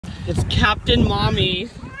It's Captain Mommy.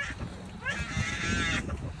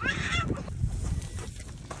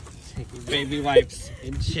 Taking baby wipes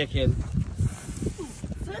and chicken.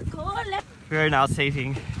 We are now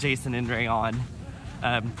saving Jason and Rayon.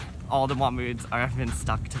 All the Mahmoods have been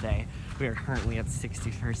stuck today. We are currently at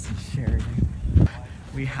 61st and Sheridan.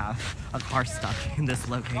 We have a car stuck in this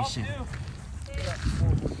location.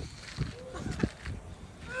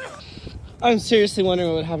 I'm seriously wondering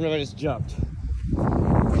what would happen if I just jumped.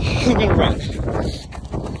 I'm gonna run.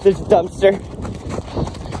 This dumpster.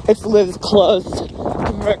 Its lid is closed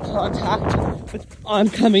to prevent contact with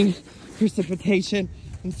oncoming precipitation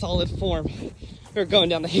in solid form. We're going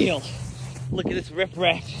down the hill. Look at this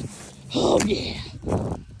riprap. Oh yeah.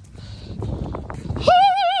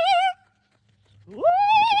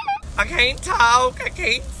 I can't talk, I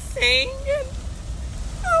can't sing.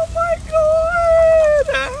 Oh my God.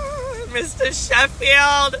 Mr.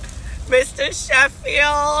 Sheffield, Mr.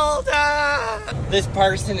 Sheffield. This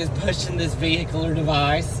person is pushing this vehicle or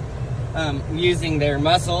device using their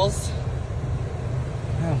muscles.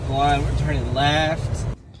 Oh boy, we're turning left.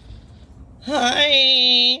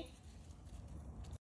 Hi.